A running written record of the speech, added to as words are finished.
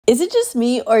Is it just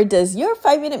me, or does your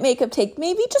 5-minute makeup take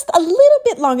maybe just a little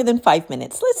bit longer than 5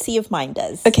 minutes? Let's see if mine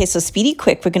does. Okay, so speedy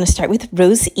quick. We're going to start with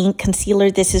Rose Inc Concealer.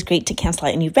 This is great to cancel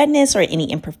out any redness or any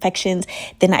imperfections.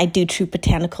 Then I do True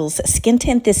Botanicals Skin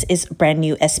Tint. This is brand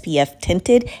new SPF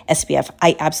tinted. SPF,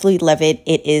 I absolutely love it.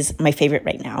 It is my favorite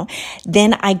right now.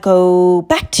 Then I go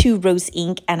back to Rose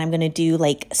Inc and I'm going to do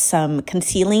like some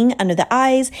concealing under the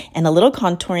eyes and a little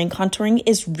contouring. Contouring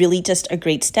is really just a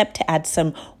great step to add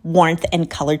some warmth and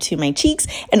color to my cheeks.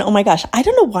 And oh my gosh, I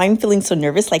don't know why I'm feeling so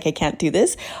nervous, like I can't do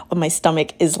this, but my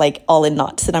stomach is like all in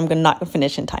knots and I'm not gonna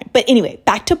finish in time. But anyway,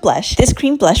 back to blush. This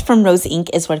cream blush from Rose Inc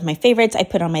is one of my favorites. I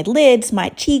put on my lids, my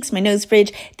cheeks, my nose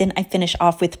bridge. Then I finish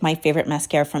off with my favorite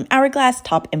mascara from Hourglass,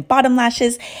 top and bottom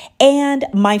lashes. And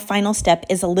my final step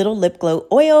is a little lip glow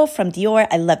oil from Dior.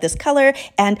 I love this color.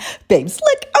 And babes,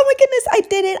 look, oh my goodness, I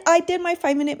did it. I did my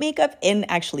 5-minute makeup in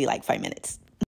actually like 5 minutes.